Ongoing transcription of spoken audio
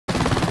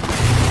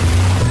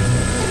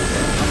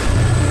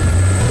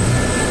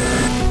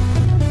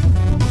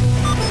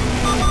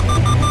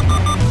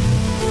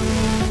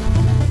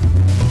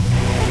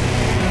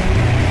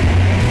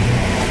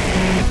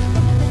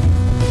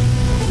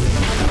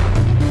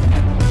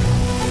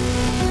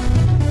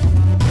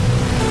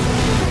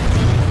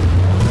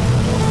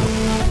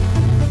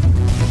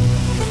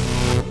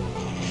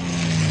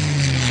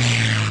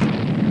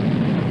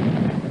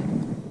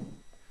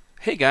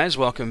guys,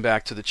 welcome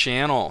back to the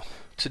channel.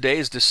 Today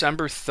is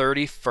December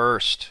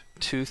 31st,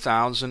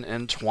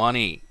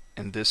 2020,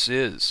 and this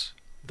is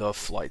the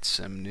Flight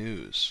Sim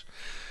News.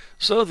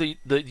 So the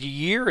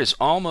year is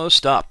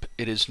almost up.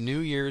 It is New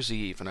Year's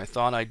Eve, and I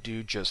thought I'd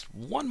do just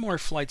one more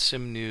Flight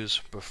Sim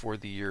News before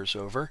the year's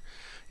over.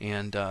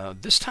 And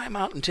this time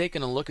out and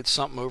taking a look at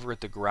something over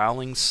at the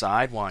Growling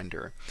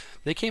Sidewinder.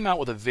 They came out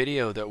with a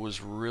video that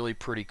was really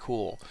pretty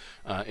cool.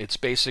 It's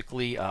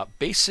basically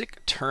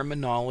basic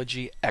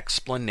terminology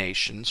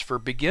explanations for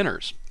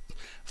beginners.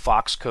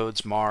 Fox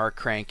codes, MAR,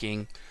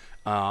 cranking,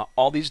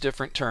 all these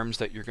different terms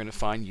that you're going to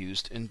find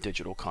used in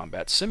Digital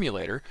Combat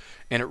Simulator,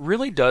 and it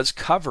really does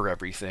cover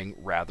everything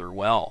rather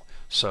well.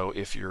 So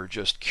if you're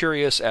just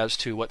curious as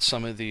to what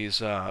some of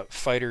these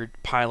fighter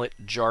pilot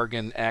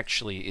jargon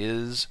actually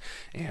is,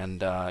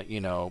 and you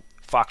know,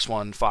 Fox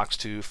 1, Fox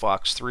 2,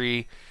 Fox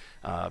 3,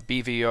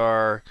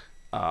 BVR,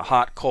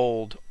 hot,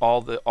 cold,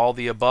 all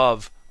the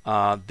above,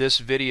 this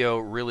video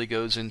really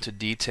goes into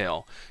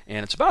detail,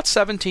 and it's about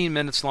 17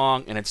 minutes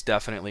long, and it's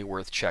definitely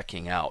worth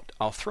checking out.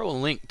 I'll throw a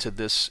link to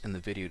this in the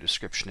video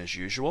description as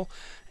usual,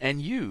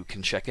 and you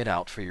can check it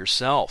out for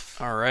yourself.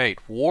 Alright,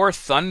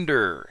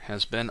 WarThunder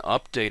has been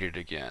updated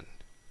again.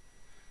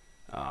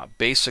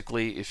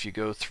 Basically, if you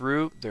go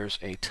through, there's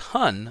a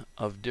ton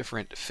of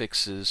different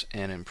fixes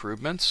and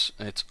improvements.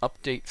 It's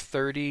update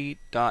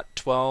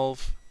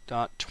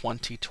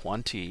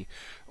 30.12.2020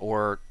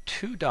 or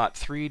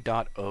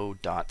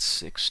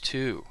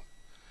 2.3.0.62.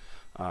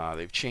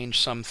 They've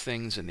changed some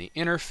things in the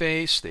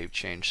interface, they've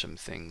changed some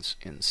things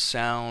in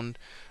sound,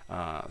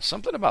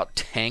 something about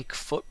tank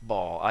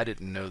football. I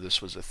didn't know this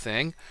was a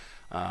thing.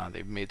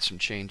 They've made some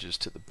changes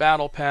to the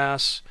battle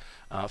pass,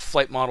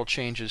 flight model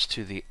changes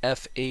to the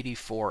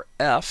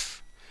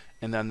F-84F,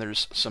 and then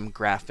there's some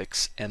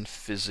graphics and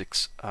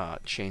physics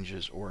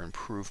changes or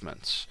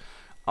improvements.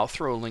 I'll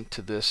throw a link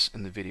to this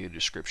in the video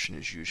description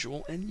as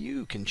usual, and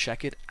you can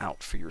check it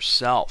out for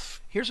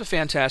yourself. Here's a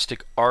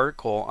fantastic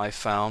article I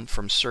found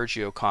from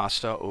Sergio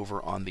Costa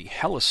over on the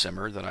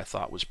Helisimmer that I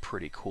thought was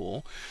pretty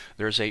cool.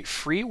 There's a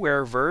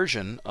freeware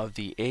version of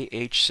the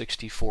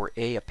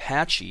AH-64A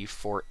Apache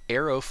for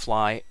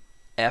Aerofly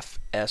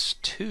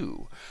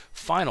FS2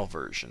 final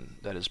version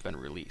that has been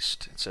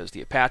released. It says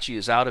the Apache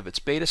is out of its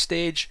beta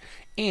stage,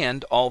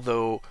 and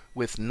although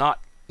with not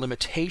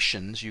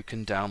limitations, you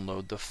can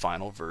download the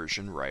final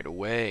version right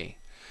away.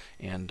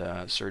 And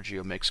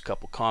Sergio makes a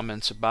couple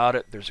comments about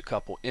it. There's a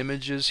couple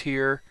images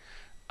here.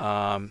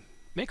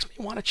 Makes me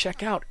want to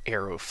check out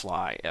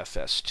Aerofly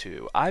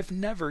FS2. I've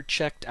never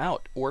checked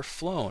out or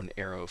flown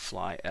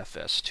Aerofly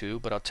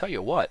FS2, but I'll tell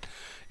you what,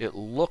 it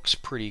looks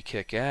pretty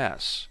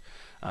kick-ass.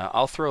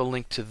 I'll throw a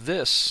link to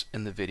this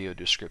in the video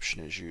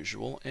description as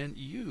usual, and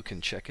you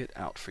can check it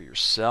out for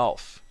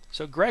yourself.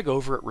 So Greg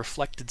over at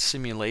Reflected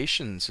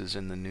Simulations is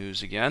in the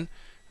news again.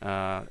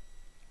 I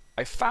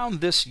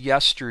found this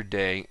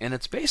yesterday, and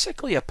it's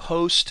basically a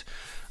post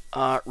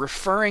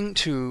referring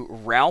to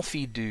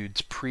Ralphie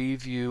Dude's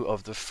preview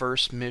of the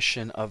first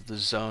mission of the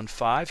Zone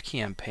 5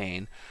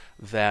 campaign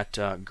that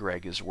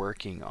Greg is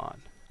working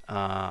on.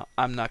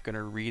 I'm not going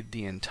to read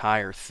the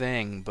entire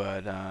thing,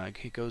 but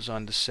he goes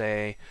on to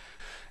say,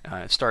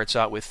 it starts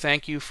out with,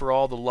 "Thank you for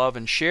all the love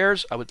and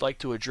shares. I would like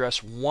to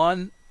address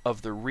one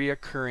of the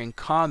reoccurring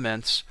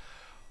comments,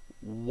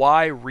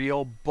 why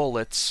real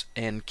bullets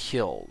and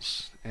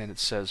kills?" And it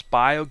says,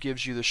 Bio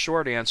gives you the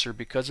short answer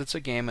because it's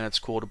a game and it's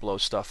cool to blow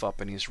stuff up,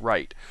 and he's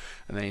right.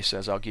 And then he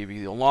says, I'll give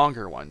you the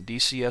longer one.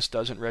 DCS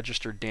doesn't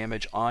register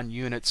damage on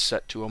units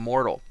set to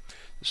immortal.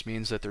 This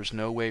means that there's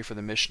no way for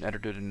the mission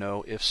editor to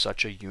know if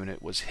such a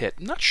unit was hit.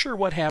 I'm not sure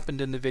what happened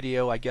in the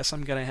video. I guess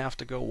I'm going to have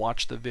to go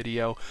watch the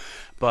video.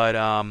 But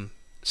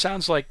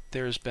sounds like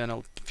there's been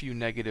a few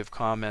negative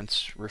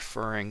comments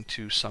referring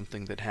to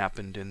something that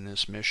happened in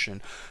this mission.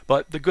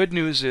 But the good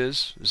news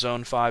is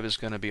Zone 5 is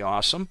going to be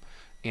awesome,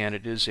 and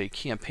it is a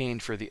campaign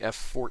for the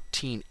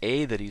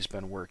F-14A that he's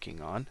been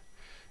working on.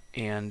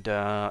 And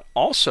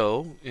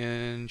also,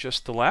 in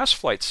just the last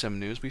Flight Sim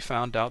news, we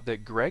found out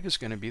that Greg is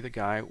going to be the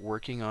guy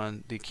working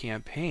on the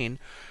campaign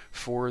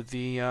for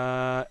the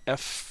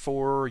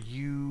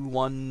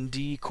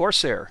F4U1D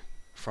Corsair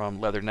from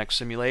Leatherneck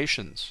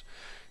Simulations.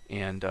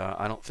 And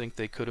I don't think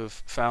they could have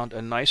found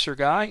a nicer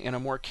guy and a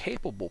more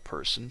capable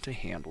person to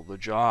handle the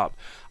job.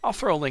 I'll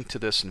throw a link to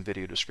this in the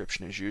video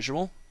description as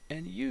usual,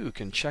 and you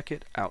can check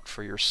it out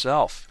for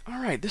yourself.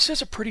 Alright, this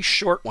is a pretty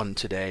short one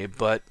today,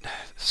 but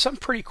some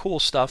pretty cool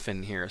stuff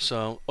in here.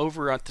 So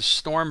over at the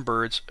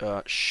Stormbirds,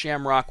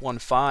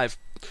 Shamrock15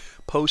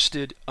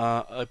 posted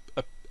an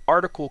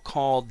article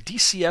called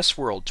DCS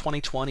World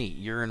 2020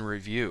 Year in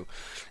Review.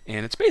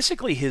 And it's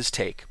basically his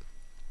take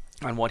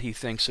on what he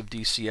thinks of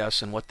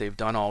DCS and what they've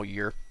done all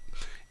year.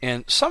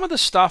 And some of the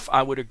stuff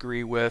I would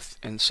agree with,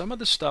 and some of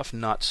the stuff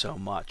not so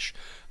much.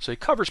 So he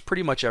covers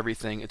pretty much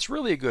everything. It's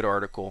really a good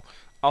article.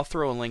 I'll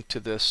throw a link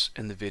to this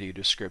in the video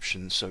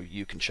description so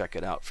you can check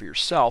it out for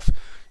yourself.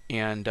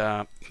 And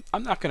I'm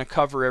not going to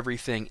cover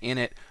everything in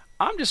it.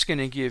 I'm just going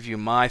to give you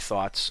my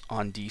thoughts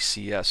on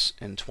DCS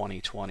in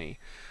 2020.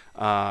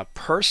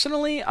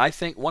 Personally, I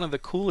think one of the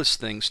coolest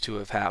things to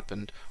have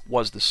happened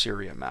was the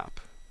Syria map.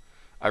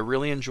 I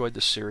really enjoyed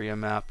the Syria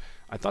map.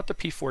 I thought the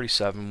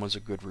P-47 was a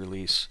good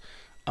release.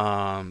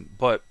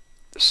 But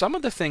some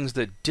of the things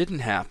that didn't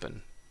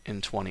happen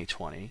in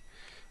 2020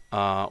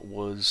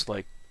 was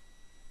like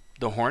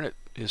the Hornet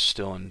is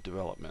still in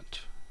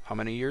development. How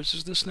many years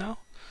is this now?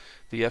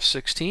 The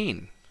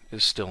F-16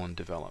 is still in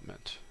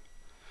development.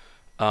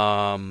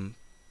 The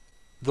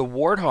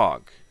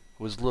Warthog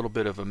was a little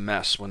bit of a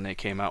mess when they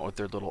came out with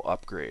their little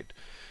upgrade.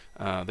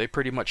 They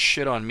pretty much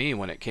shit on me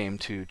when it came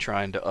to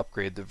trying to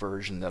upgrade the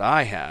version that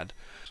I had,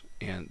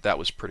 and that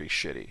was pretty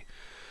shitty.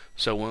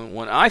 So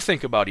when I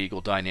think about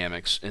Eagle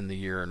Dynamics in the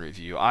year in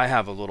review, I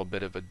have a little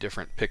bit of a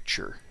different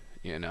picture,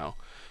 you know.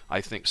 I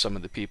think some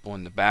of the people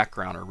in the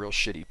background are real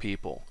shitty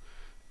people,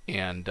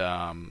 and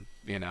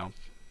you know,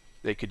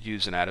 they could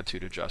use an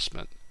attitude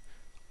adjustment.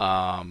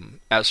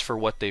 As for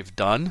what they've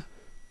done,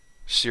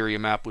 Syria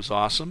map was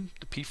awesome.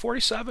 The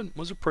P-47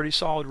 was a pretty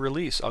solid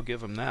release, I'll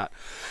give them that.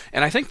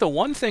 And I think the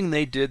one thing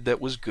they did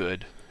that was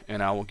good,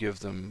 and I will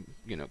give them,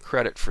 you know,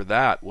 credit for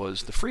that,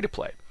 was the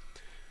free-to-play.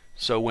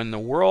 So when the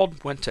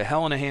world went to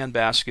hell in a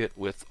handbasket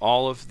with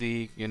all of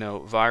the, you know,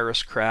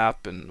 virus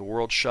crap and the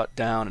world shut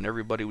down and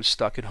everybody was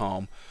stuck at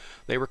home,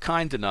 they were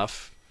kind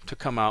enough to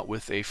come out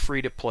with a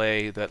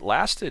free-to-play that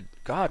lasted,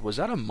 God, was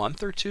that a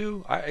month or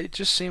two? It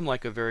just seemed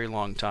like a very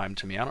long time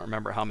to me. I don't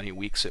remember how many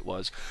weeks it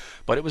was,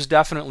 but it was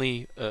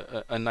definitely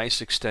a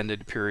nice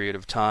extended period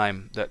of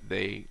time that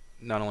they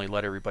not only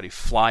let everybody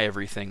fly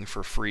everything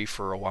for free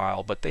for a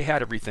while, but they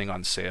had everything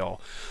on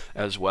sale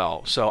as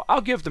well. So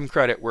I'll give them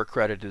credit where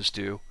credit is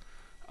due.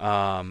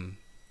 But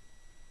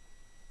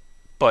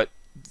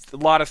a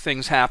lot of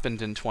things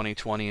happened in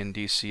 2020 in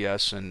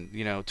DCS, and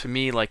you know, to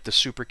me, like the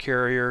super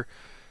carrier,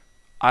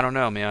 I don't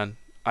know, man.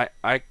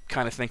 I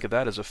kind of think of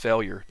that as a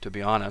failure, to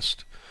be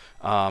honest.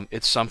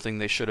 It's something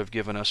they should have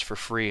given us for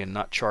free and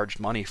not charged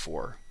money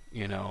for.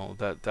 You know,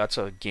 that's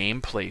a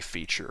gameplay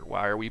feature.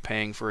 Why are we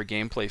paying for a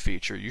gameplay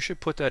feature? You should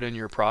put that in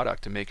your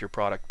product to make your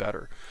product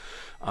better.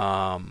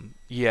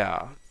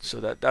 Yeah, so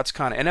that's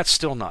kind of, and that's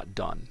still not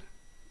done,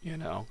 you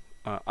know.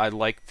 I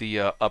like the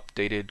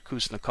updated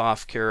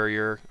Kuznetsov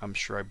carrier. I'm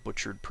sure I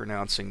butchered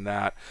pronouncing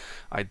that.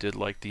 I did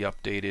like the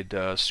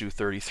updated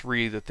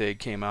Su-33 that they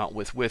came out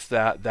with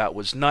that. That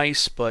was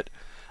nice, but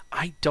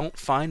I don't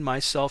find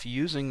myself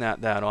using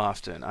that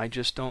often. I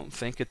just don't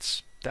think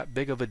it's that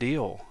big of a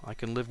deal. I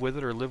can live with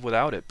it or live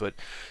without it, but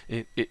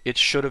it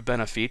should have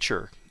been a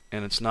feature,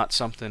 and it's not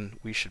something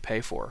we should pay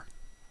for.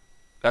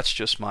 That's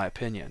just my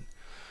opinion.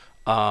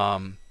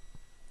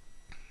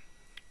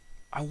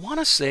 I want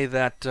to say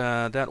that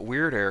that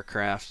weird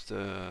aircraft,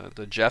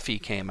 the Jeffy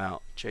came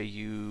out,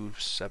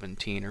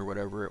 Ju-17 or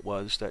whatever it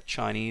was, that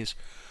Chinese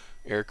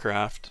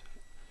aircraft.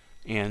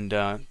 And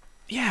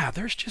yeah,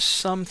 there's just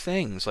some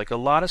things, like a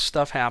lot of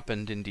stuff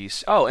happened in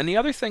DC. Oh, and the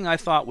other thing I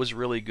thought was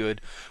really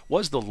good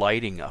was the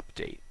lighting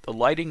update. The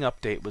lighting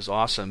update was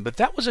awesome, but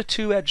that was a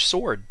two-edged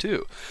sword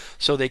too.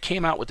 So they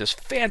came out with this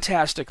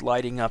fantastic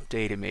lighting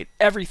update and made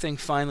everything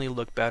finally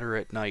look better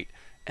at night,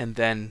 and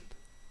then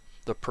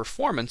the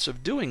performance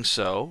of doing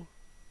so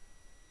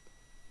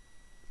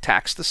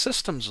taxed the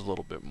systems a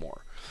little bit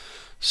more.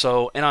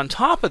 So, and on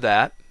top of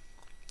that,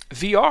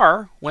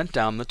 VR went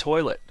down the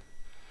toilet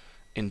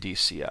in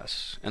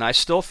DCS. And I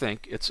still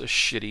think it's a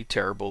shitty,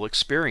 terrible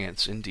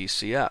experience in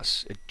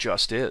DCS. It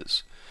just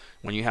is.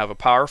 When you have a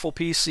powerful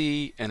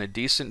PC and a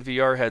decent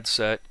VR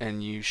headset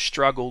and you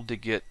struggle to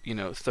get, you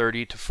know,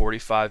 30 to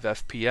 45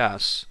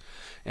 FPS,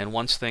 and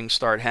once things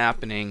start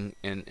happening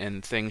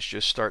and things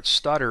just start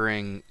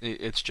stuttering,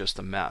 it's just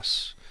a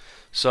mess.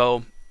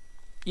 So,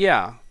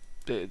 yeah,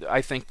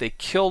 I think they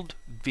killed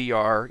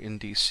VR in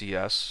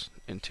DCS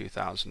in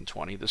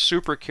 2020. The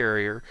Super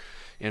Carrier,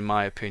 in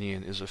my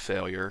opinion, is a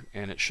failure,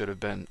 and it should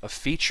have been a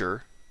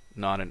feature,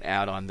 not an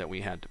add-on that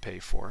we had to pay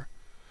for.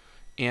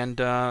 And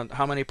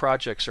how many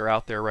projects are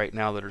out there right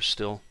now that are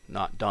still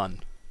not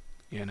done,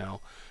 you know,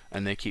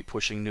 and they keep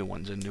pushing new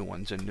ones and new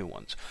ones and new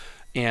ones.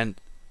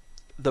 And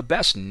the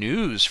best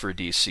news for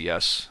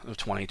DCS of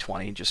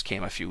 2020 just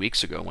came a few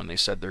weeks ago when they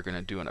said they're going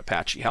to do an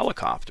Apache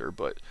helicopter,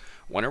 but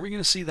when are we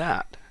going to see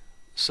that?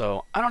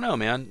 So, I don't know,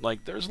 man.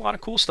 Like, there's a lot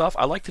of cool stuff.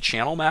 I like the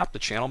channel map. The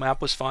channel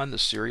map was fun. The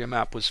Syria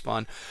map was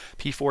fun.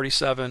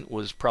 P-47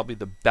 was probably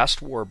the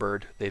best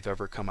warbird they've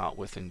ever come out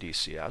with in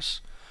DCS.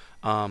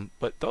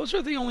 But those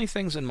are the only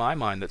things in my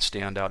mind that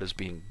stand out as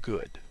being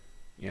good,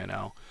 you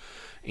know.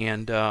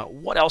 And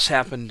what else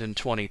happened in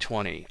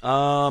 2020?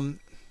 I'll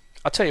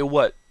tell you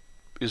what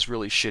is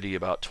really shitty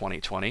about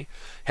 2020.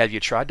 Have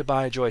you tried to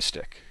buy a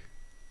joystick?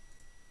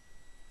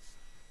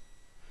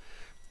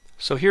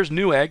 So here's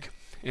Newegg,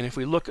 and if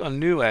we look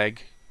on Newegg,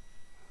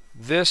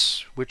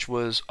 this, which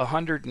was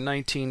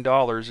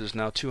 $119, is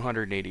now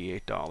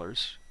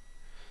 $288.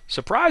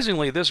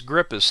 Surprisingly, this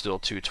grip is still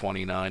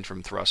 $229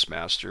 from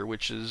Thrustmaster,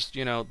 which is,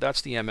 you know,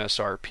 that's the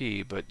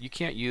MSRP, but you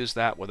can't use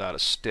that without a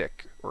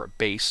stick or a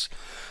base.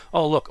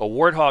 Oh, look, a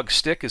Warthog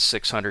stick is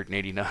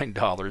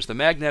 $689. The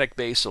magnetic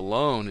base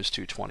alone is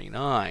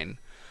 $229.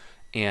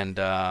 And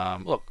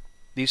look,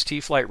 these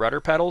T-Flight rudder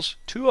pedals,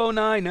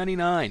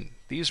 $209.99.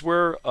 These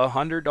were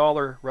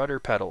 $100 rudder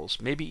pedals,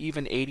 maybe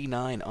even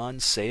 $89 on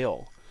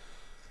sale.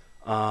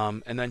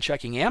 And then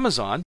checking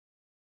Amazon,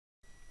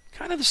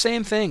 kind of the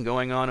same thing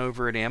going on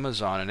over at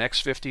Amazon. An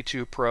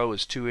X52 Pro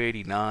is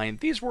 $289.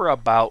 These were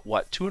about,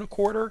 what,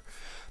 $2.25?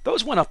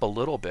 Those went up a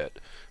little bit,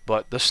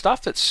 but the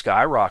stuff that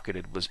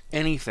skyrocketed was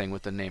anything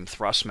with the name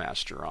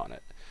Thrustmaster on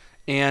it.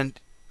 And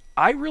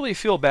I really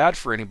feel bad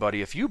for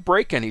anybody. If you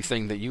break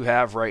anything that you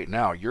have right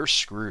now, you're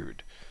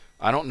screwed.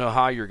 I don't know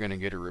how you're going to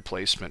get a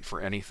replacement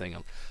for anything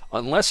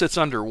unless it's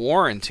under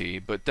warranty,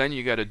 but then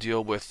you got to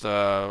deal with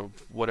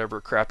whatever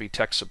crappy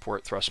tech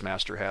support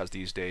Thrustmaster has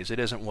these days. It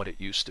isn't what it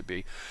used to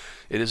be.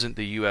 It isn't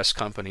the US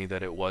company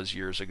that it was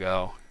years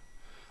ago.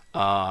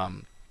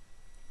 But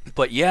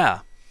yeah,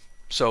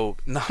 so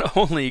not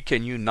only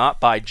can you not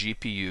buy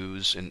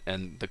GPUs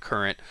and the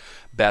current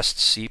best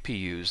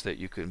CPUs that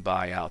you can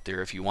buy out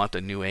there, if you want the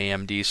new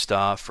AMD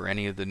stuff or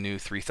any of the new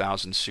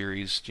 3000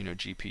 series, you know,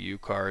 GPU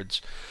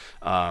cards,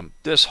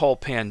 this whole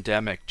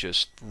pandemic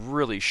just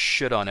really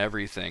shit on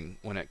everything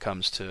when it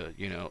comes to,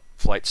 you know,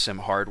 flight sim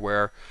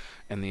hardware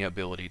and the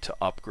ability to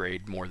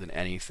upgrade more than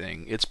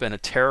anything. It's been a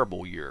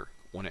terrible year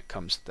when it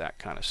comes to that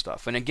kind of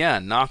stuff. And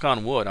again, knock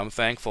on wood, I'm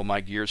thankful my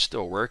gear's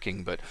still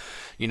working, but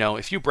you know,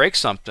 if you break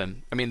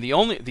something, I mean, the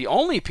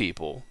only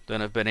people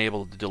that have been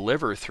able to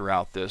deliver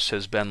throughout this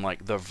has been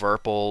like the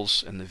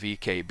Virpils and the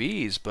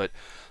VKBs, but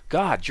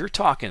God, you're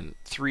talking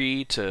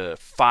 $300 to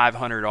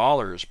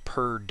 $500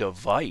 per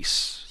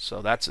device.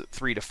 So that's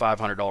 $300 to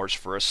 $500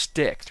 for a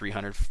stick,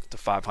 $300 to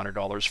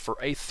 $500 for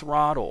a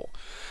throttle.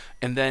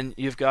 And then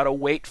you've got to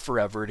wait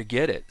forever to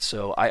get it.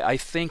 So I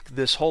think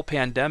this whole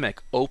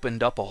pandemic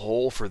opened up a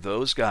hole for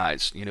those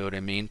guys, you know what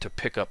I mean, to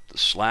pick up the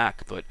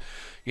slack. But,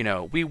 you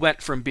know, we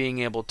went from being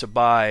able to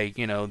buy,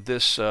 you know,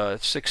 this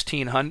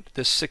 1600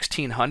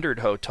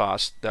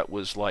 HOTAS that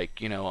was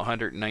like, you know,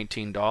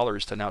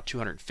 $119 to now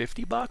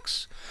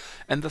 $250.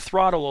 And the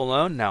throttle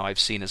alone now I've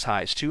seen as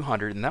high as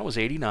 $200, and that was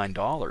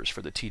 $89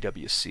 for the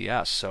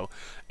TWCS. So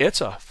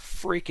it's a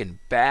freaking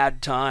bad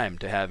time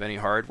to have any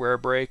hardware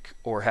break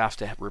or have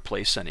to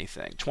replace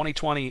anything.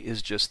 2020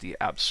 is just the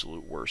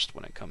absolute worst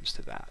when it comes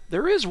to that.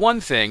 There is one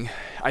thing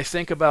I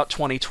think about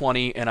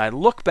 2020, and I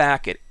look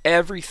back at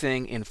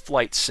everything in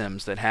flight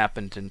sims that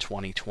happened in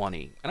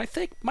 2020, and I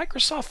think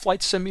Microsoft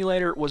Flight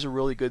Simulator was a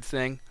really good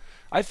thing.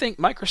 I think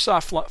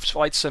Microsoft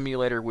Flight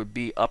Simulator would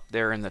be up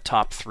there in the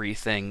top 3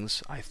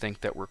 things I think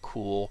that were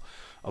cool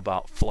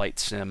about flight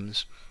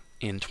sims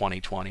in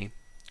 2020.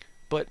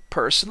 But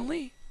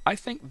personally, I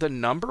think the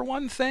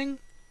 #1 thing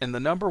and the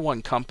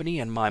 #1 company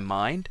in my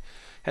mind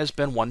has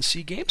been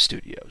 1C Game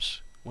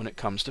Studios when it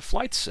comes to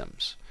flight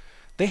sims.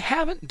 They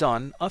haven't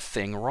done a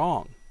thing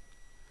wrong.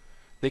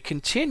 They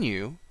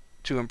continue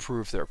to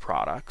improve their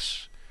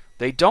products.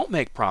 They don't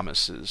make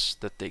promises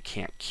that they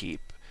can't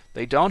keep.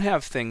 They don't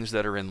have things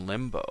that are in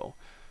limbo.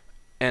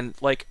 And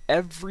like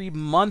every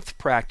month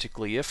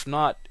practically, if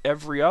not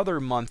every other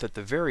month at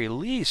the very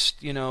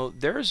least, you know,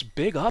 there's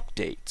big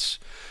updates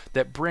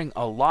that bring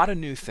a lot of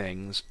new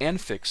things and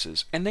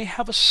fixes, and they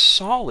have a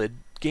solid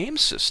game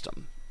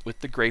system with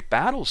the Great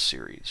Battles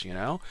series, you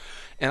know.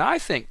 And I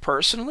think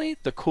personally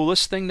the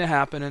coolest thing to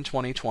happen in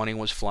 2020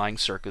 was Flying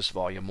Circus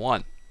Volume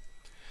 1.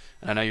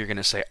 And I know you're going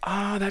to say,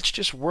 that's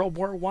just World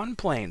War I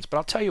planes. But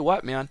I'll tell you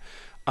what, man,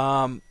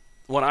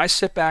 when I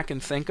sit back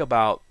and think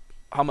about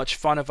how much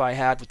fun have I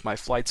had with my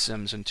flight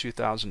sims in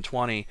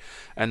 2020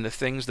 and the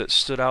things that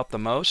stood out the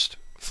most,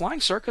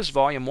 Flying Circus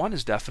Volume 1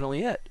 is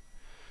definitely it.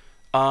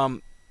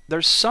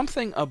 There's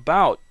something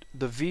about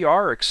the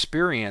VR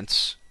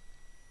experience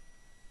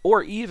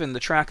or even the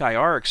Track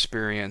IR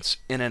experience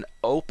in an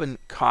open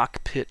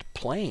cockpit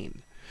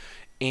plane,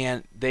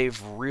 and they've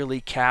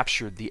really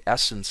captured the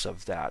essence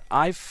of that.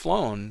 I've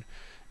flown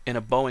in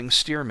a Boeing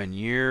Stearman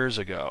years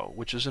ago,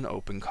 which is an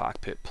open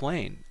cockpit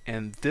plane,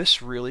 and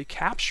this really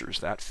captures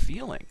that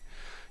feeling.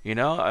 You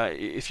know,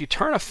 if you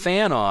turn a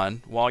fan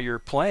on while you're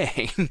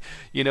playing,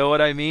 you know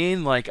what I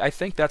mean? Like, I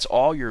think that's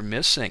all you're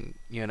missing.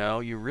 You know,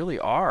 you really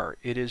are.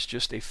 It is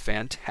just a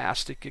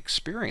fantastic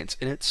experience,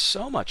 and it's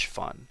so much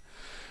fun.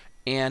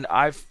 And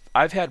I've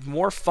had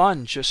more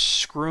fun just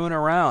screwing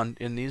around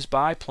in these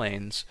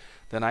biplanes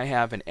than I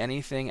have in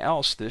anything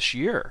else this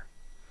year.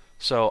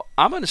 So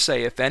I'm going to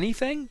say, if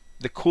anything,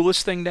 the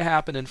coolest thing to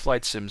happen in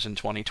flight sims in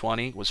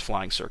 2020 was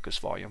Flying Circus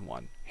Volume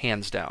 1,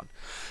 hands down.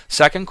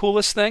 Second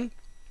coolest thing,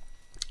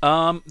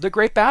 the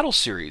Great Battle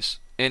series,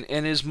 and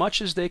as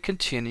much as they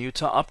continue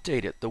to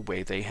update it the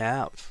way they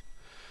have,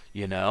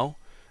 you know.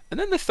 And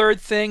then the third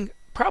thing,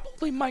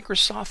 probably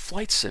Microsoft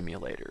Flight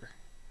Simulator.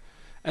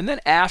 And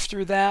then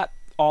after that,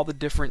 all the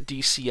different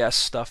DCS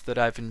stuff that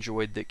I've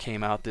enjoyed that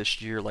came out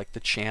this year, like the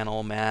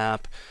channel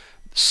map,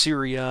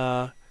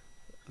 Syria,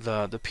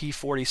 the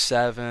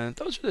P-47,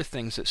 those are the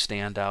things that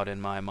stand out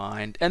in my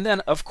mind. And then,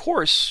 of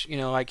course, you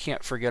know, I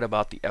can't forget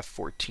about the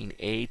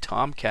F-14A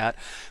Tomcat,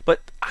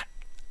 but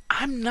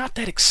I'm not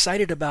that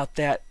excited about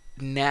that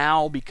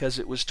now because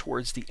it was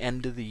towards the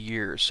end of the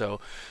year. So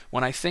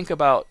when I think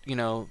about, you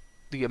know,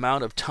 the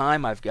amount of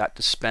time I've got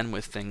to spend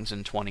with things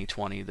in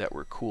 2020 that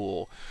were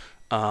cool.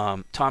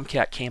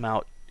 Tomcat came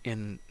out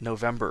in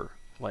November,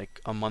 like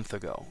a month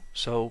ago,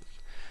 so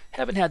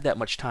haven't had that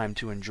much time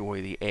to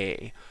enjoy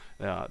the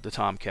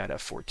Tomcat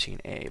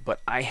F14A,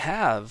 but I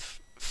have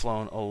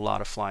flown a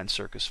lot of Flying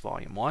Circus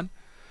Volume 1.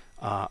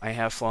 I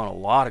have flown a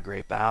lot of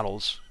great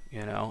battles,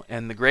 you know,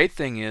 and the great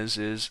thing is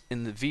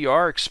in the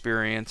VR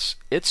experience,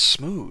 it's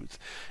smooth,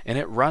 and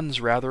it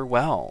runs rather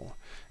well.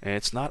 And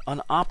it's not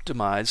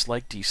unoptimized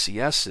like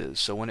DCS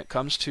is. So when it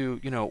comes to,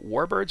 you know,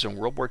 Warbirds and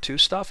World War II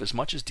stuff, as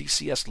much as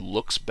DCS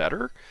looks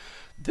better,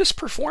 this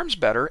performs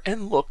better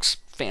and looks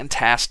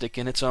fantastic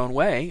in its own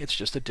way. It's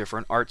just a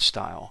different art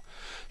style.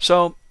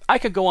 So I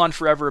could go on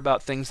forever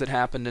about things that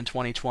happened in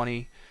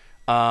 2020,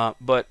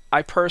 but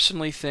I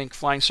personally think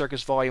Flying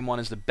Circus Volume 1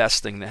 is the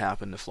best thing that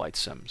happened to flight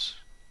sims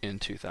in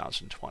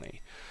 2020.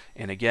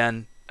 And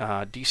again,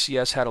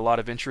 DCS had a lot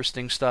of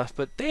interesting stuff,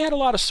 but they had a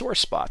lot of sore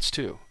spots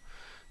too.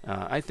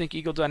 I think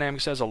Eagle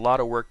Dynamics has a lot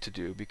of work to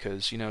do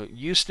because, you know,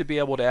 used to be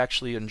able to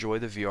actually enjoy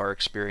the VR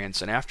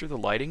experience, and after the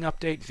lighting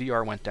update,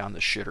 VR went down the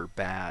shitter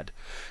bad.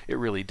 It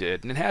really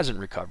did, and it hasn't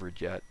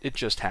recovered yet. It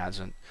just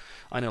hasn't.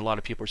 I know a lot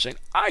of people are saying,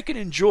 I can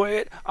enjoy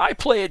it. I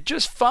play it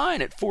just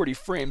fine at 40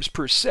 frames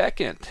per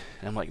second.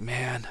 And I'm like,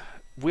 man,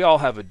 we all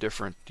have a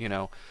different, you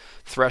know,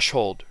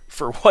 threshold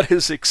for what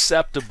is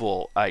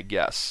acceptable, I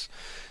guess.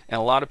 And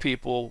a lot of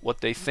people,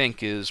 what they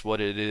think is what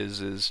it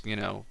is, you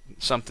know,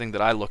 something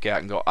that I look at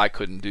and go, I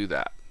couldn't do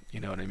that. You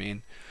know what I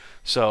mean?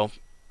 So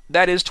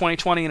that is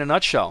 2020 in a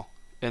nutshell.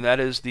 And that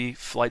is the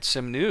flight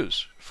sim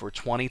news for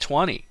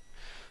 2020.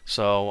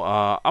 So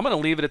I'm going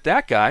to leave it at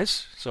that,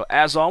 guys. So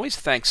as always,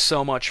 thanks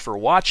so much for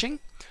watching.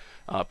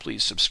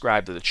 Please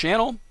subscribe to the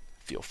channel.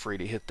 Feel free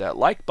to hit that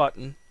like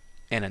button.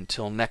 And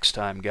until next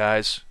time,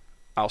 guys,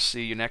 I'll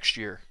see you next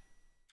year.